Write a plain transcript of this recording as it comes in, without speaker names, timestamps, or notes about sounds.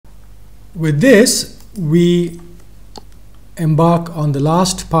with this, we embark on the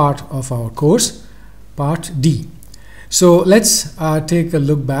last part of our course, part D. So let's take a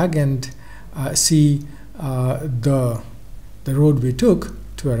look back and see the road we took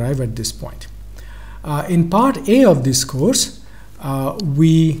to arrive at this point. In part A of this course,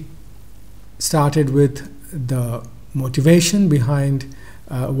 we started with the motivation behind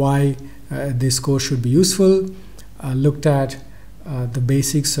why this course should be useful, looked at the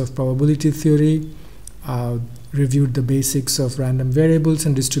basics of probability theory, reviewed the basics of random variables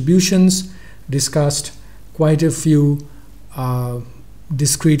and distributions, discussed quite a few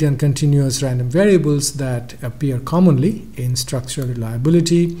discrete and continuous random variables that appear commonly in structural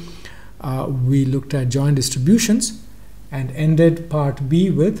reliability. We looked at joint distributions and ended part B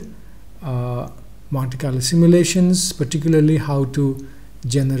with Monte Carlo simulations, particularly how to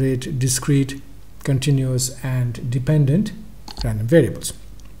generate discrete, continuous, and dependent random variables.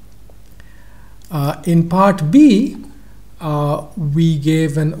 In part B, we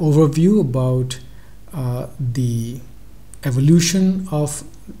gave an overview about the evolution of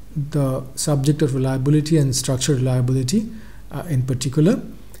the subject of reliability and structural reliability in particular,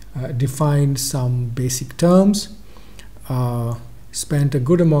 defined some basic terms, spent a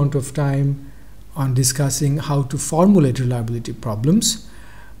good amount of time on discussing how to formulate reliability problems,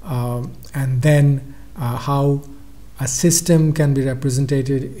 and then how a system can be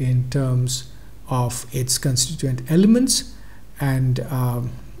represented in terms of its constituent elements, and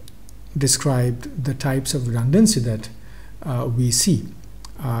described the types of redundancy that we see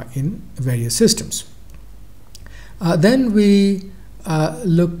in various systems. Then we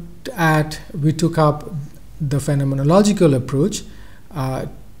took up the phenomenological approach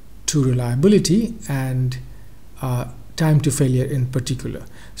to reliability and time to failure in particular.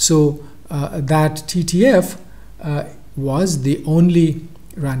 So that TTF was the only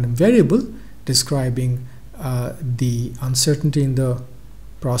random variable describing the uncertainty in the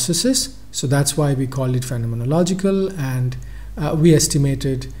processes. So that's why we call it phenomenological, and we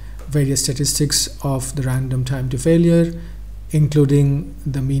estimated various statistics of the random time to failure, including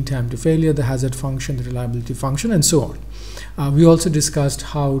the mean time to failure, the hazard function, the reliability function, and so on. We also discussed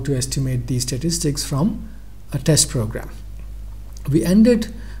how to estimate these statistics from a test program. We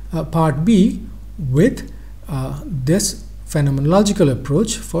ended part B with this phenomenological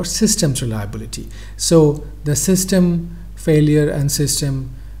approach for systems reliability. So the system failure and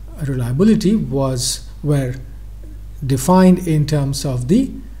system reliability were defined in terms of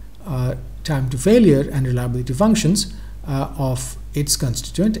the time to failure and reliability functions of its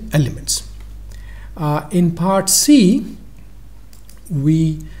constituent elements. In part C,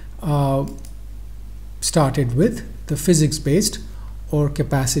 we started with the physics-based or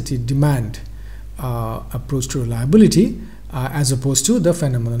capacity demand approach to reliability as opposed to the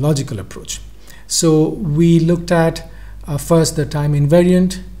phenomenological approach. So we looked at first the time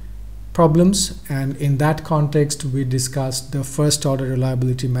invariant problems, and in that context we discussed the first order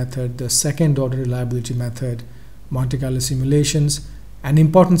reliability method, the second order reliability method, Monte Carlo simulations, and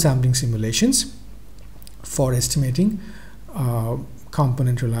importance sampling simulations for estimating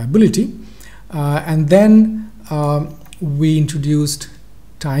component reliability. And then we introduced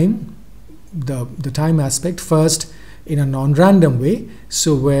time, the time aspect, first in a non-random way,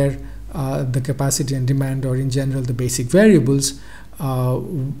 so where the capacity and demand, or in general the basic variables,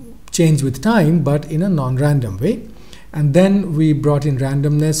 change with time but in a non-random way. And then we brought in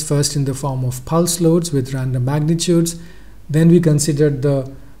randomness, first in the form of pulse loads with random magnitudes. Then we considered the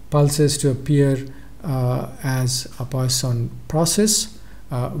pulses to appear as a Poisson process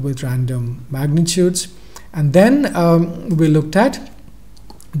with random magnitudes. And then we looked at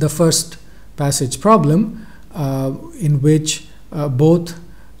the first passage problem in which both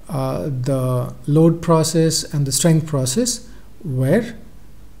the load process and the strength process were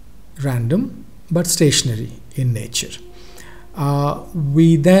random but stationary in nature.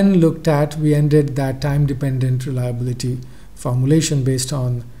 We then we ended that time-dependent reliability formulation based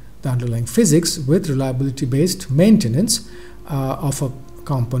on the underlying physics with reliability-based maintenance of a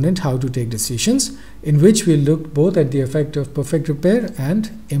component, how to take decisions, in which we looked both at the effect of perfect repair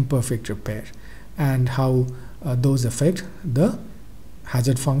and imperfect repair, and how those affect the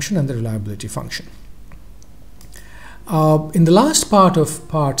hazard function and the reliability function. In the last part of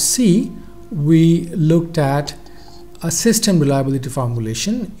part C, we looked at a system reliability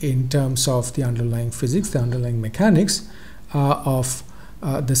formulation in terms of the underlying physics, the underlying mechanics of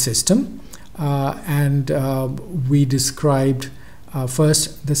the system, and we described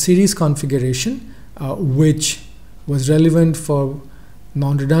first the series configuration, which was relevant for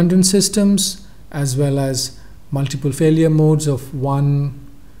non-redundant systems as well as multiple failure modes of one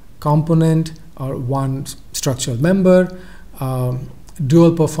component or one structural member,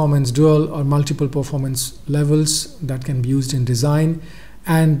 dual or multiple performance levels that can be used in design,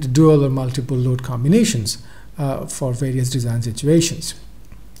 and dual or multiple load combinations for various design situations.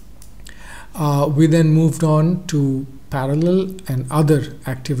 We then moved on to parallel and other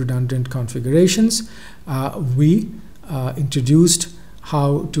active redundant configurations. We introduced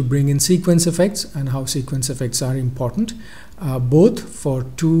how to bring in sequence effects and how sequence effects are important, both for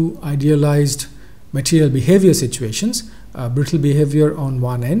two idealized material behavior situations, brittle behavior on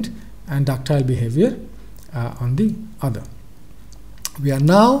one end and ductile behavior on the other. We are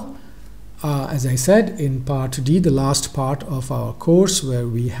now, as I said, in part D, the last part of our course, where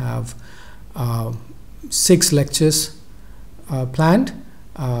we have 6 lectures planned.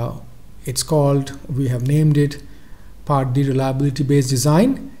 It's called, we have named it Part D, Reliability Based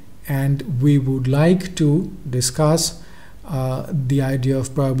Design, and we would like to discuss the idea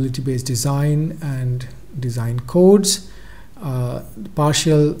of probability based design and design codes,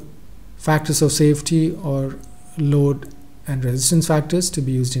 partial factors of safety or load and resistance factors to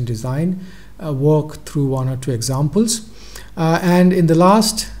be used in design, walk through 1 or 2 examples, and in the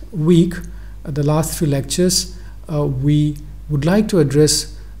last week, the last 3 lectures, we would like to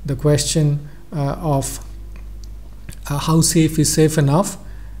address the question of how safe is safe enough.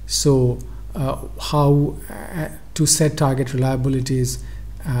 So how to set target reliabilities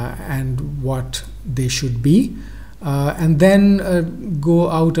and what they should be, and then go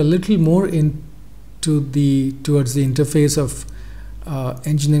out a little more into towards the interface of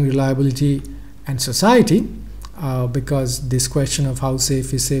engineering reliability and society, because this question of how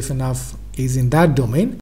safe is safe enough is in that domain.